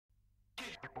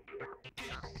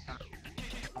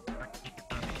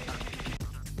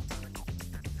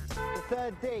The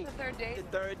third date. The third date? The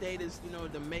third date is,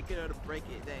 the make it or the break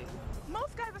it day.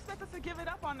 Most guys expect us to give it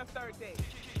up on the third date.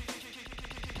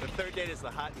 The third date is the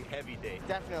hot and heavy date.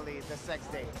 Definitely the sex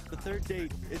date. The third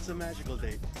date, it's a magical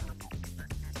date.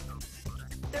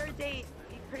 Third date,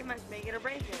 you pretty much make it or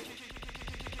break it.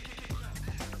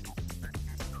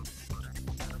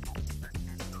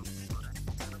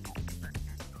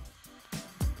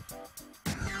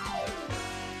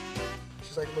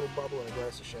 She's like a little bubble in a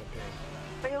glass of champagne.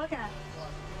 What are you looking at?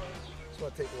 Just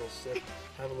want to take a little sip,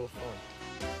 have a little fun.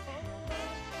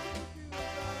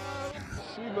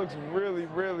 She looks really,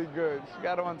 really good. She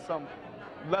got on some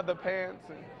leather pants,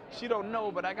 and she don't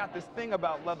know, but I got this thing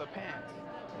about leather pants.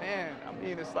 Man, I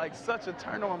mean, it's like such a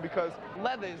turn on because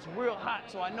leather is real hot,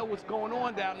 so I know what's going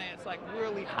on down there. It's like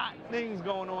really hot things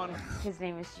going on. His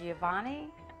name is Giovanni.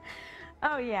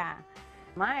 Oh yeah.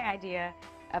 My idea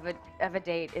of a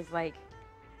date is like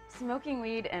smoking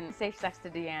weed and safe sex to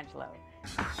D'Angelo.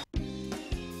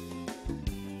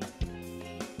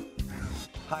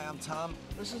 Hi, I'm Tom.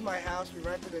 This is my house. We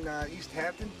rented in East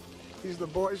Hampton. These are the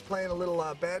boys playing a little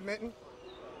badminton.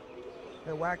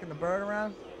 They're whacking the bird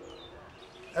around.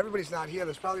 Everybody's not here.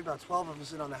 There's probably about 12 of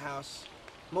us in on the house.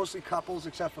 Mostly couples,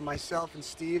 except for myself and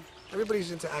Steve.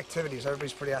 Everybody's into activities.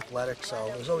 Everybody's pretty athletic,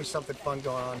 so there's always something fun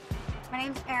going on. My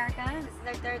name's Erica. This is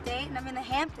our third date, and I'm in the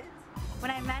Hamptons.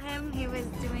 When I met him, he was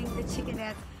doing the chicken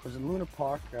dance. I was in Luna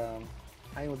Park,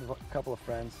 hanging with a couple of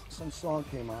friends. Some song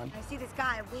came on. I see this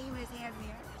guy waving his hands in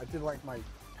the air. I did like my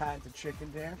patented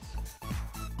chicken dance.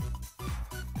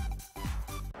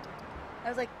 I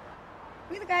was like,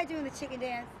 "Who's the guy doing the chicken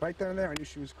dance?" Right then and there, I knew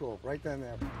she was cool. Right then and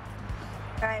there.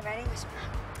 All right, ready? So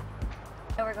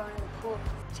we're going to the pool.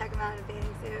 Check him out in a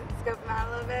bathing suit. Scope him out a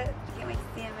little bit. Can't wait to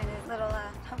see him in his little,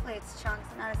 hopefully it's trunks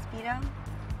and not a Speedo.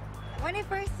 When he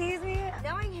first sees me,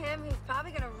 knowing him, he's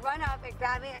probably gonna run up and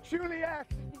grab me. Juliet!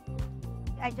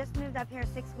 I just moved up here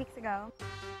 6 weeks ago.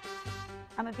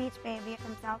 I'm a beach baby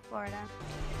from South Florida.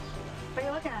 What are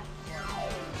you looking at?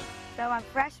 So I'm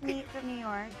fresh meat from New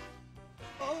York.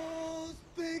 Oh,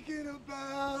 thinking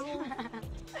about.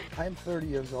 I'm 30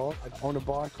 years old. I own a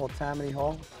bar called Tammany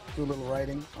Hall. Do a little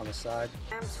writing on the side.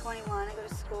 I'm 21. I go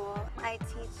to school. I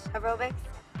teach aerobics.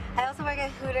 I also work at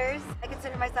Hooters. I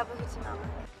consider myself a hoochie mama.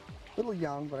 A little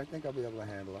young, but I think I'll be able to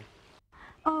handle her.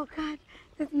 Oh, God,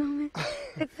 this moment.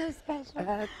 It's so special.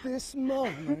 At this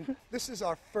moment. This is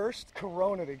our first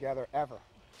Corona together ever.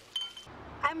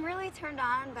 I'm really turned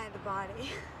on by the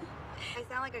body. I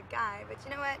sound like a guy, but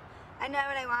you know what? I know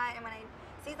what I want, and when I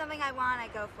see something I want, I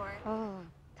go for it. Oh,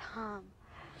 Tom.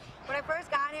 When I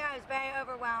first got here, I was very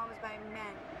overwhelmed by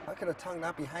men. How could a tongue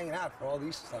not be hanging out for all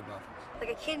these stud muffins?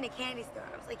 Like a kid in a candy store.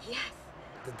 I was like, yes.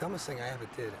 The dumbest thing I ever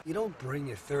did, you don't bring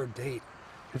your third date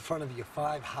in front of your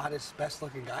 5 hottest,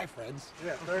 best-looking guy friends.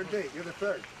 Yeah, third date. You're the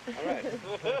third. All right.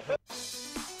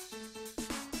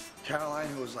 Caroline,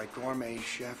 who was like gourmet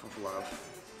chef of love,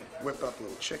 whipped up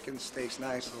little chicken, steaks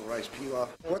nice, little rice pilaf.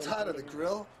 What's hotter, the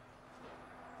grill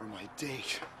or my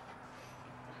date?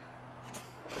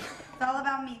 It's all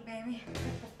about me, baby.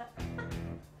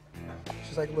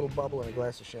 She's like a little bubble in a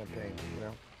glass of champagne, you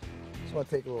know? Just want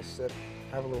to take a little sip,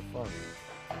 have a little fun.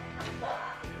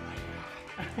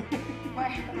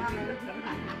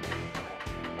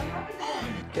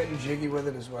 Getting jiggy with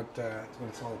it is what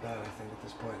it's all about, I think, at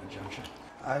this point in the junction.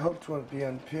 I hope to be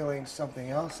unpeeling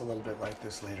something else a little bit like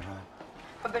this later on.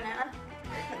 A banana?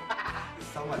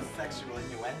 There's so much sexual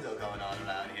innuendo going on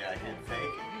around here, I can't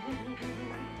fake.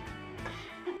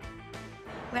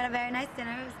 We had a very nice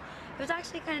dinner. It was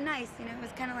actually kind of nice, you know. It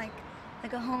was kind of like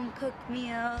a home-cooked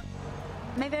meal.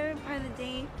 My favorite part of the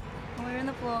date, when we were in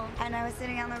the pool, and I was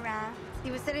sitting on the raft.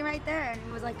 He was sitting right there, and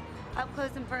he was like up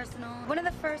close and personal. One of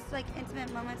the first like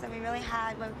intimate moments that we really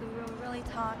had, where we were really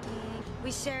talking.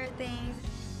 We shared things.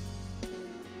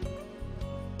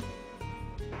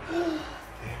 There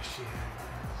she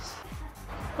is.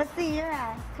 Let's see your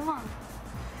ass. Come on.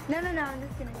 No, I'm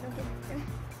just kidding. Don't get it.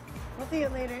 We'll see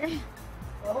it later.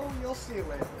 Oh, you'll see it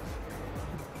later.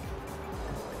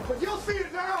 But you'll see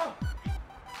it now!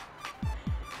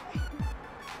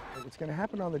 What's going to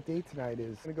happen on the date tonight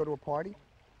is I'm going to go to a party.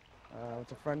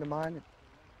 It's a friend of mine,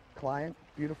 a client,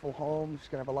 beautiful home. She's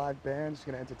going to have a live band. She's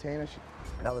going to entertain us.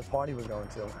 Now, this party we're going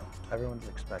to, everyone's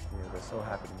expecting you. They're so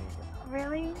happy to meet you.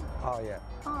 Really? Oh, yeah.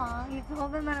 Aw, you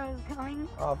told them that I was coming?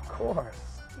 Of course.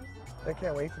 They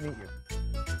can't wait to meet you.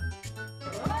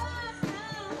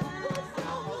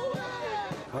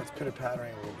 Oh, it's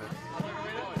pitter-pattering a little bit.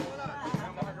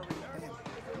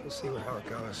 We'll see how it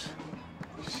goes.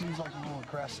 She seems like a little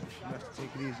aggressive. You have to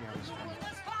take it easy on this one.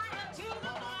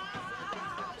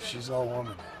 she's all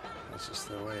woman. That's just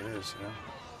the way it is, you know?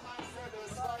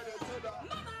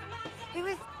 He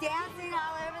was dancing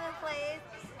all over the place.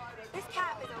 This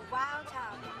cat was a wild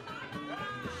child.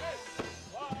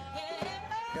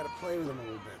 You gotta play with him a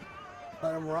little bit.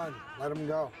 Let him run, let him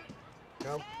go. You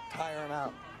know, tire him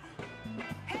out.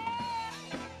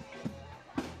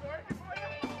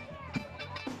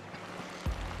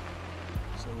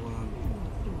 So,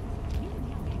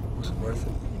 was it worth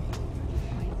it?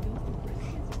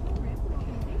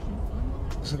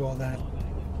 Was it all that?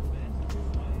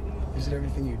 Is it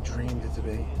everything you dreamed it to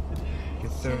be?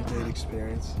 Your third date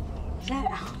experience? Shut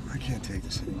up. I can't take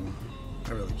this anymore.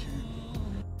 I really can't.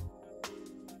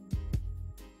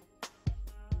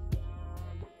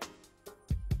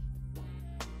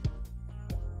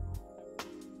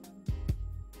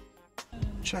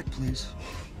 Check, please.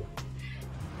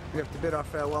 We have to bid our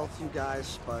farewell to you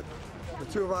guys, but the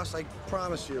two of us, I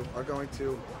promise you, are going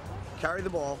to carry the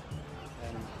ball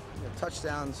and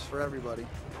touchdowns for everybody.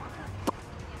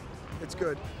 It's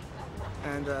good.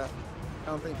 And I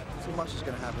don't think too much is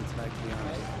going to happen tonight, to be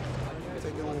honest.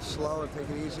 Take it a little slow and take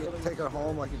it easy. Take her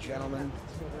home like a gentleman.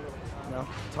 You know,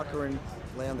 tuck her in,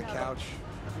 lay on the couch.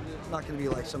 It's not going to be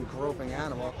like some groping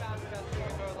animal.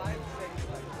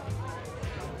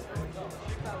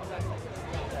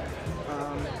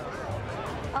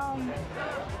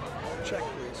 Check,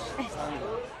 please.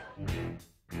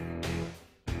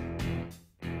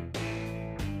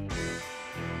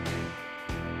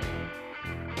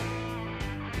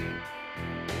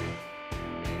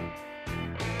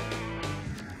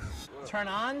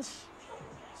 Turn-ons,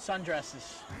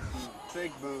 sundresses.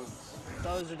 Big boobs.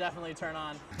 Those are definitely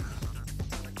turn-on.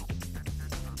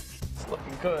 It's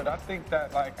looking good. I think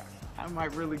that, like, I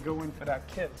might really go in for that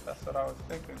kiss. That's what I was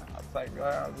thinking. I was like,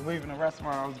 I was leaving the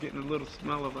restaurant, I was getting a little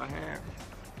smell of her hand.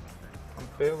 I'm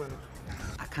feeling it.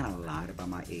 I kind of lied about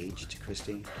my age to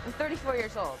Christy. I'm 34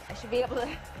 years old. I should be able to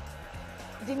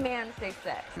demand safe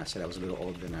sex. I said I was a little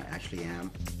older than I actually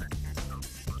am.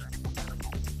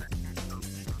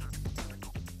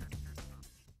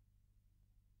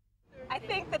 I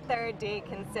think the third date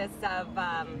consists of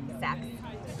sex.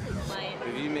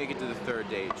 If you make it to the third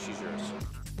date, she's yours.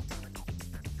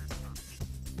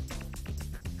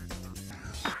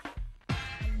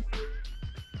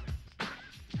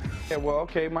 Yeah, well,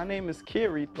 okay, my name is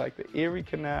Kerry, like the Erie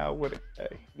Canal with an A,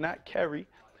 not Kerry,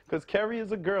 because Kerry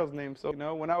is a girl's name. So, you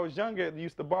know, when I was younger, it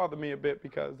used to bother me a bit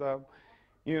because,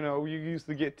 you know, you used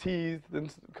to get teased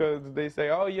because they say,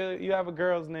 oh, you have a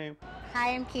girl's name. Hi,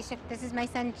 I'm Keisha. This is my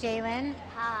son, Jalen.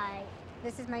 Hi.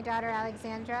 This is my daughter,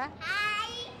 Alexandra.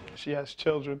 Hi. She has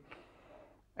children,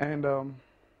 and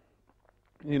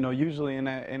you know, usually in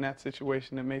that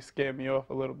situation, it may scare me off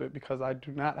a little bit because I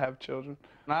do not have children,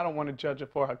 and I don't want to judge her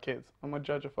for her kids. I'm gonna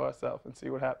judge her for herself and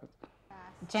see what happens.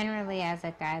 Generally, as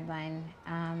a guideline,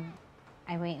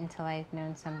 I wait until I've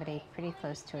known somebody pretty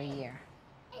close to a year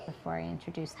before I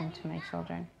introduce them to my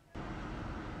children.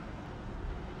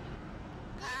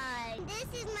 Hi.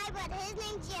 This is my brother. His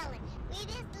name's Jalen. We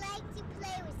just like to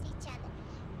play with each other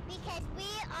because we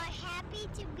are happy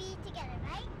to be together,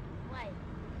 right? Right.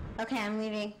 Okay, I'm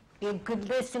leaving. Be a good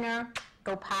listener.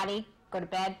 Go potty. Go to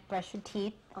bed. Brush your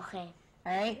teeth. Okay.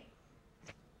 All right?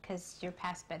 Because you're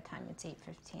past bedtime. It's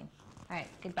 8:15. All right,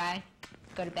 goodbye.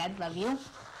 Go to bed. Love you.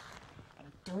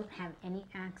 And don't have any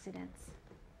accidents.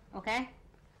 Okay?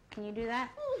 Can you do that?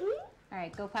 Mm-hmm. All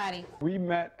right, go potty. We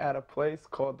met at a place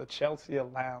called the Chelsea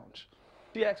Lounge.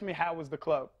 She asked me how was the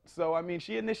club. So, I mean,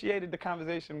 she initiated the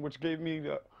conversation, which gave me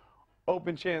the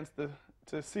open chance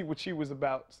to see what she was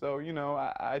about. So, you know,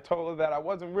 I told her that I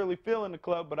wasn't really feeling the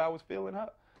club, but I was feeling her.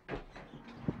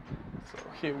 So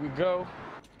here we go.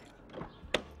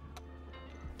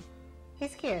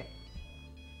 He's cute.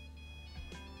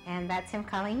 And that's him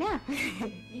calling now. You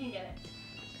can get it.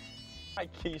 Hi,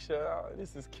 Keisha.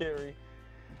 This is Kerry.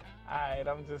 All right,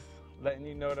 I'm just letting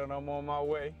you know that I'm on my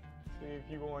way. See if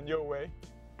you're on your way.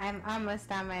 I'm almost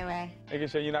on my way. Making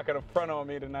sure you're not going to front on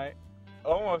me tonight.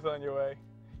 Almost on your way.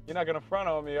 You're not going to front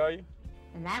on me, are you?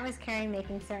 And that was Carrie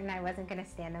making certain I wasn't going to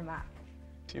stand him up.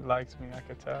 She likes me, I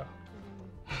could tell.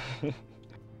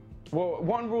 Well,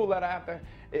 one rule that I have to,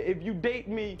 if you date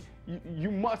me,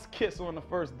 you must kiss on the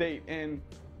first date, and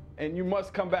you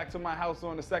must come back to my house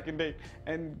on the second date.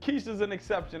 And Keisha's an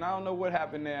exception. I don't know what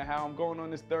happened there, how I'm going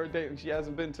on this third date and she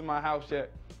hasn't been to my house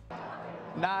yet.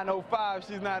 9:05,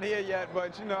 she's not here yet,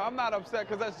 but you know, I'm not upset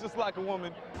because that's just like a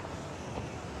woman.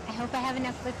 I hope I have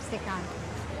enough lipstick on.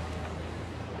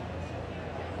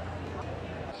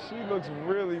 She looks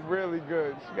really, really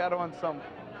good. She got on some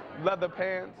leather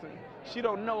pants, and she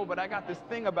don't know, but I got this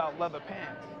thing about leather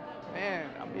pants. man,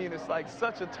 I mean, it's like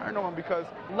such a turn on because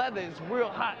leather is real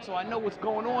hot, so I know what's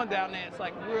going on down there. It's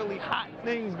like really hot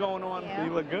things going on. Yeah.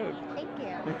 You look good. Thank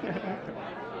you.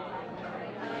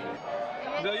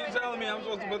 So you telling me I'm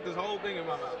supposed to put this whole thing in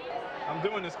my mouth? I'm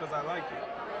doing this because I like it.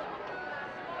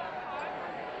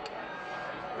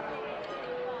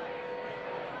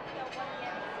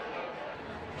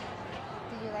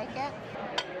 Did you like it?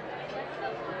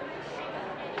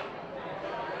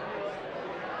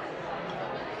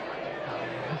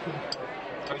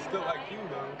 I still like you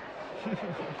though.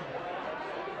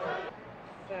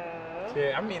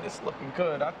 Yeah, I mean, it's looking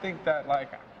good. I think that,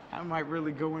 like, I might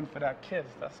really go in for that kiss.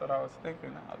 That's what I was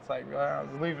thinking. I was like, when I was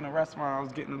leaving the restaurant, I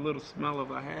was getting a little smell of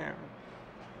her hair.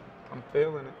 I'm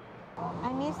feeling it.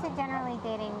 I'm used to generally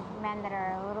dating men that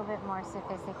are a little bit more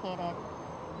sophisticated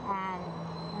and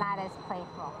not as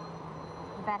playful,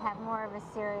 that have more of a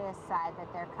serious side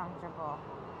that they're comfortable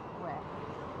with.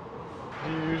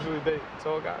 Do you usually date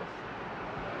tall guys?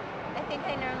 I think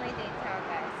I normally date tall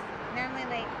guys. Normally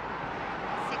like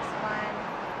 6'1",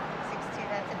 6'2",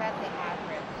 that's about the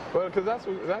average. Well, because that's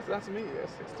me.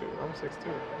 That's 6'2". I'm 6'2".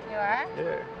 You are?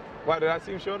 Yeah. Why, did I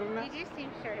seem shorter than that? You do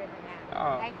seem shorter than that.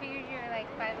 Oh. I figured you were like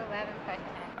 5'11", 5'10".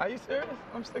 Are you serious?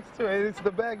 I'm 6'2". It's the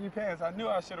baggy pants. I knew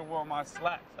I should have worn my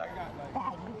slacks. I got like...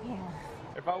 Baggy pants.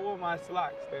 If I wore my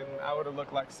slacks, then I would have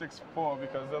looked like 6'4"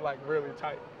 because they're like really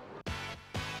tight.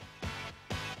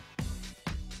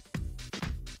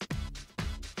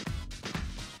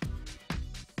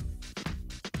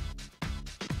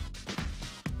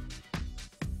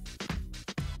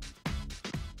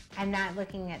 I'm not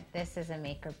looking at this as a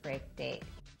make or break date.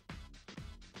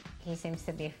 He seems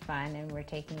to be fun and we're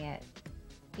taking it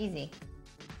easy.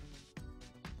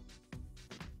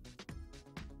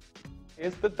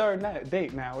 It's the third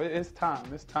date now. It's time.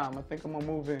 It's time. I think I'm gonna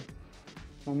move in.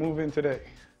 I'm gonna move in today.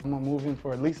 I'm gonna move in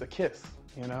for at least a kiss,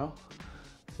 you know?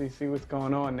 See what's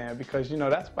going on there because, you know,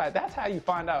 that's how you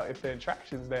find out if the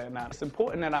attraction's there or not. It's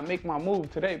important that I make my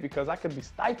move today because I could be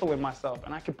stifling myself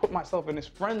and I could put myself in this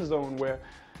friend zone where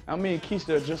me and Keisha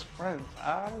are just friends.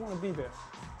 I don't want to be there.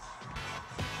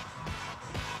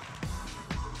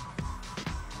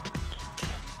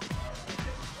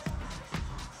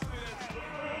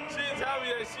 She didn't tell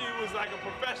me that she was like a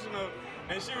professional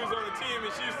and she was on the team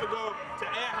and she used to go to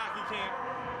air hockey camp.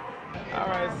 All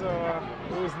right, so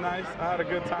it was nice. I had a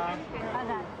good time. Hold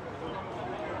on.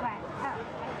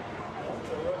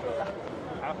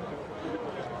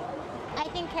 I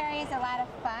think Carrie is a lot of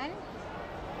fun,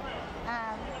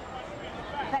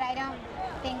 but I don't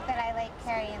think that I like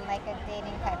Carrie in like a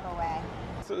dating type of way.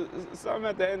 So I'm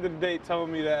at the end of the date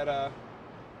telling me that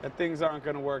that things aren't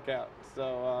going to work out.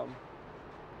 So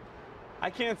I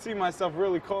can't see myself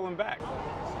really calling back.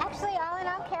 Actually, all in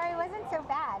all, Carrie wasn't so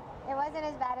bad. It wasn't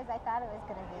as bad as I thought it was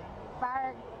going to be.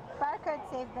 Barcode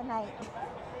saved the night.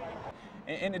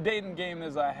 In the dating game,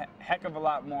 there's a heck of a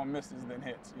lot more misses than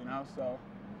hits, you know? So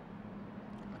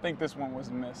I think this one was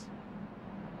a miss.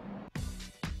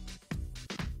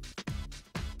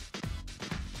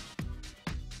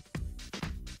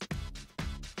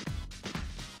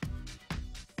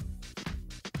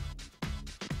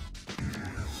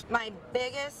 My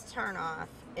biggest turnoff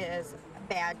is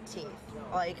bad teeth.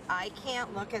 Like, I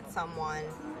can't look at someone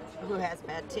who has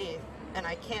bad teeth, and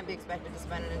I can't be expected to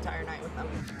spend an entire night with them.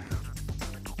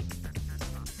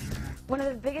 One of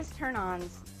the biggest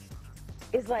turn-ons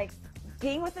is like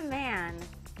being with a man,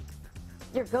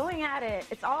 you're going at it,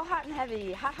 it's all hot and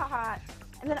heavy, hot, hot, hot,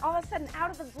 and then all of a sudden,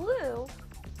 out of the blue,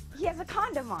 he has a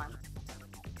condom on.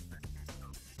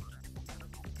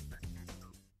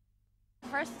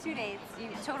 First 2 dates, you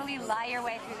totally lie your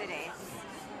way through the dates.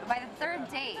 But by the third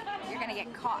date, you're gonna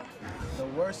get caught. The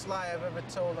worst lie I've ever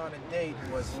told on a date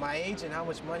was my age and how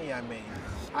much money I made.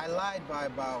 I lied by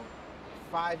about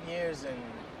 5 years and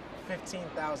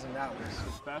 $15,000.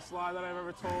 The best lie that I've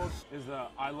ever told is the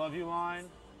I love you line.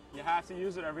 You have to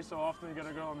use it every so often. You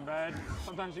gotta go in bed.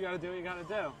 Sometimes you gotta do what you gotta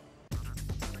do.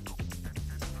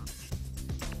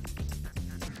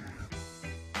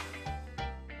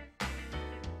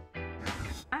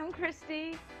 I'm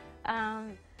Christy.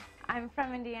 I'm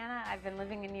from Indiana. I've been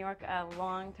living in New York a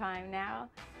long time now.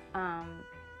 I'm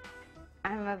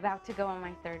about to go on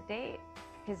my third date.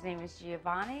 His name is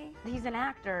Giovanni. He's an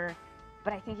actor,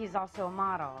 but I think he's also a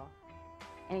model.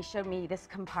 And he showed me this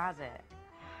composite.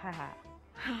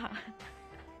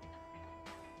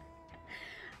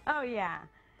 Oh yeah.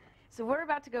 So we're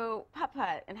about to go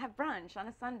putt-putt and have brunch on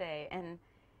a Sunday. And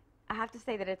I have to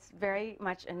say that it's very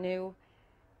much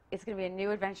it's going to be a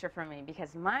new adventure for me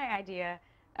because my idea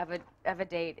of a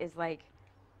date is like,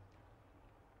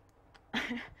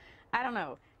 I don't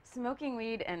know, smoking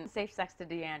weed and safe sex to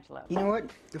D'Angelo. You know what?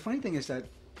 The funny thing is that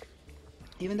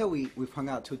even though we've hung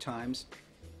out 2 times,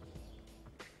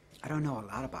 I don't know a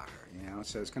lot about her, you know?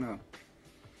 So it's gonna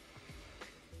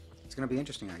be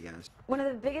interesting, I guess. One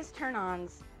of the biggest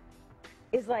turn-ons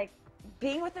is like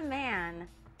being with a man,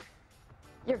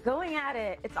 you're going at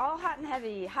it, it's all hot and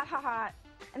heavy, hot, hot, hot,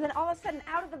 and then all of a sudden,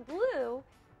 out of the blue,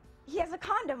 he has a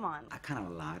condom on. I kind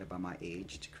of lied about my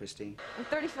age to Christy. I'm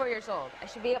 34 years old. I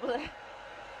should be able to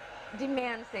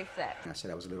demand safe sex. I said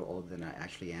I was a little older than I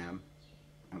actually am.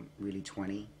 I'm really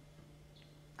 20.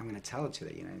 I'm gonna tell her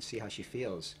today, you know, and see how she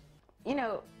feels. You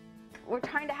know, we're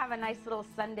trying to have a nice little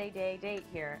Sunday day date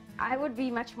here. I would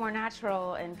be much more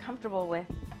natural and comfortable with,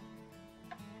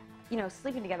 you know,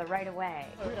 sleeping together right away.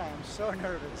 Dude, I am so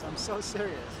nervous. I'm so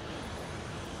serious.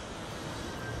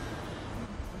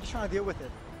 I'm just trying to deal with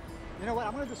it. You know what?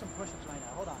 I'm gonna do some push-ups right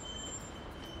now. Hold on.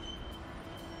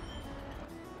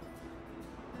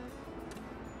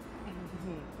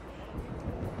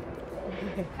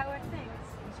 How are things?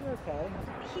 Is it okay?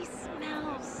 He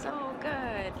smells so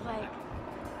good.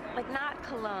 Like not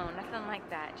cologne, nothing like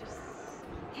that. Just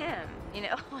him, you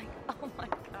know? Like, oh my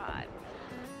God.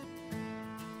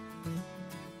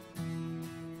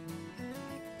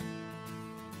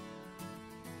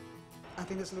 I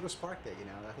think there's a little spark there, you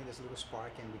know. I think there's a little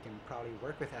spark, and we can probably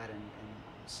work with that and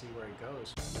see where it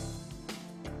goes.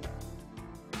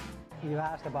 You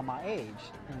asked about my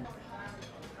age,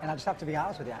 and I just have to be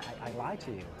honest with you. I lied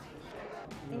to you.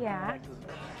 Yeah.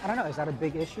 I don't know. Is that a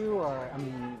big issue, or I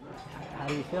mean, how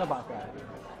do you feel about that?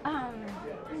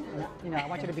 You know, I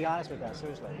want you to be honest with that.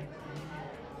 Seriously.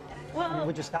 Well, I mean,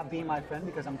 would you stop being my friend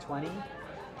because I'm 20?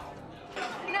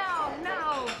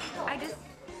 No.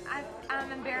 I'm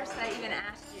embarrassed that I even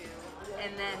asked you,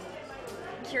 and then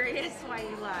curious why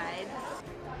you lied.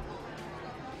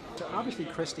 So obviously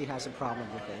Christy has a problem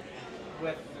with it.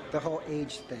 With the whole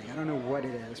age thing. I don't know what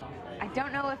it is. I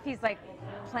don't know if he's like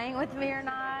playing with me or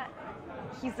not.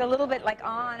 He's a little bit like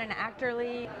on and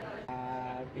actorly.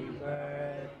 Happy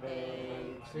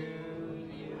birthday to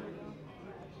you.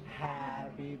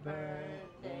 Happy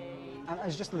birthday.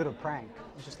 It's just a little prank.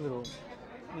 It's just a little,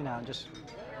 you know, just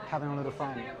having a little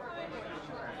fun.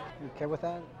 You okay with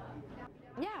that?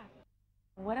 Yeah.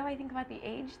 What do I think about the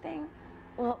age thing?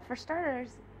 Well, for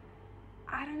starters,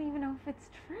 I don't even know if it's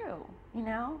true, you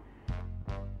know?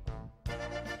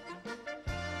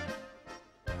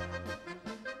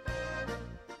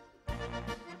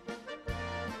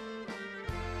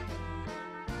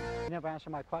 You never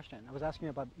answered my question. I was asking you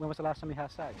about when was the last time you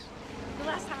had sex? The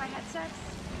last time I had sex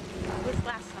was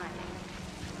last night.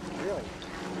 Really?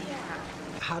 Yeah.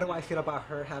 How do I feel about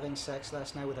her having sex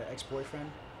last night with her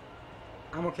ex-boyfriend?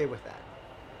 I'm okay with that,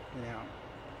 you know.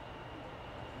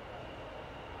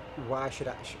 Why should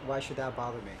that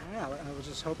bother me? I don't know. I was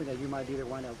just hoping that you might be the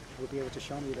one that would be able to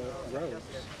show me the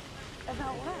ropes.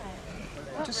 About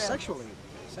what? Just sexually.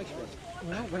 Sexually.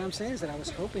 Well, what I'm saying is that I was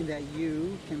hoping that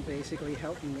you can basically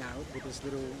help me out with this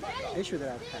little issue that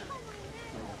I've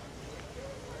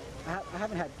had. I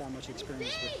haven't had that much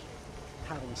experience with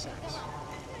having sex.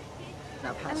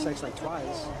 I've had sex like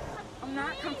twice. I'm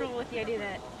not comfortable with the idea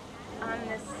that I'm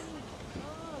this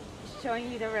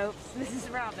showing you the ropes,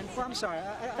 Mrs. Robinson. Well, I'm sorry.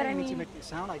 I didn't mean to make it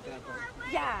sound like that.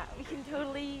 But yeah, we can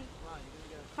totally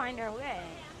find our way.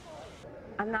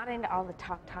 I'm not into all the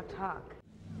talk.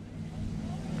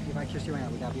 if I kissed you right now,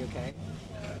 would that be okay?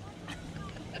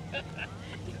 You're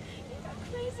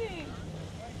crazy.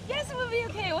 Yes, it would be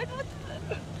okay. What the...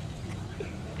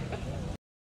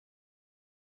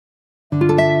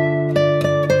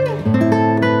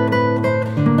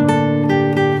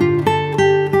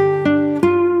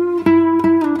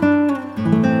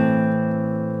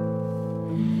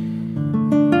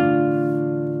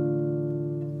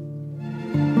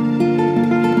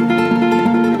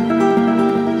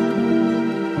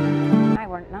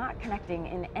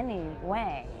 in any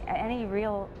way, any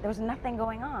real, there was nothing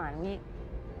going on. You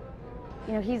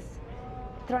know, he's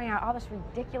throwing out all this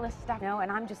ridiculous stuff, you know, and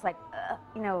I'm just like,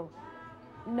 you know,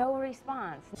 no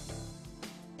response.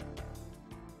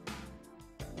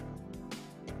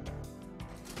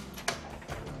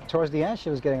 Towards the end, she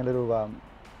was getting a little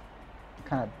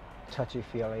kind of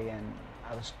touchy-feely, and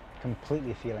I was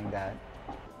completely feeling that.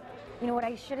 You know, what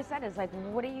I should have said is like,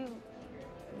 what are you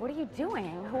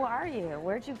doing? Who are you?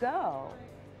 Where'd you go?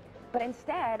 But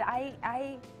instead,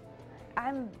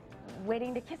 I'm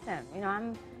waiting to kiss him. You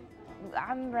know,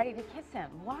 I'm ready to kiss him.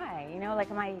 Why? You know,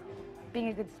 like, am I being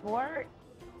a good sport,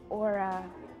 or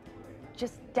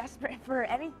just desperate for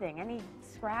anything, any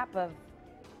scrap of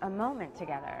a moment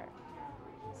together?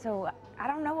 So I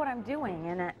don't know what I'm doing,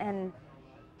 and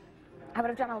I would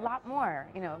have done a lot more,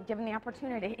 you know, given the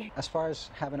opportunity. As far as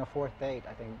having a fourth date,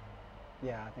 I think,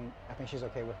 yeah, I think she's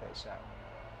okay with it. So.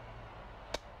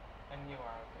 And you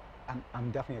are okay.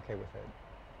 I'm definitely okay with it.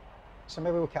 So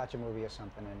maybe we'll catch a movie or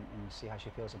something and see how she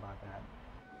feels about that.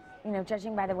 You know,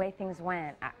 judging by the way things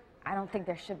went, I don't think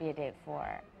there should be a date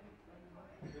 4.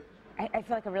 I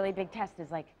feel like a really big test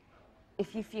is like,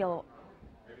 if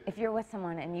you're with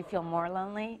someone and you feel more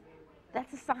lonely,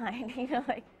 that's a sign, you know,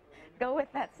 like, go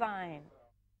with that sign.